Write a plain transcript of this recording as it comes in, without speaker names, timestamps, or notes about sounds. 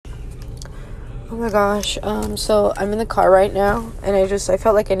Oh my gosh. So I'm in the car right now, and I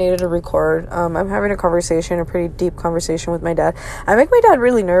felt like I needed to record. I'm having a pretty deep conversation with my dad. I make my dad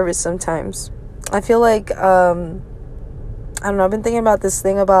really nervous sometimes. I feel like, I don't know, I've been thinking about this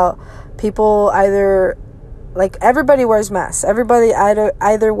thing about people either, like, everybody wears masks. Everybody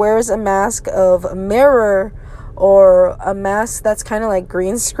either wears a mask of a mirror or a mask that's kind of like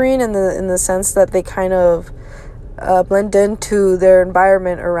green screen in the sense that they kind of blend into their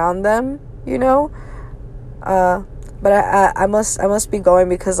environment around them, you know. But I must be going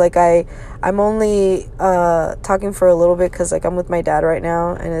because like I'm only talking for a little bit because like I'm with my dad right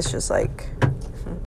now, and it's just like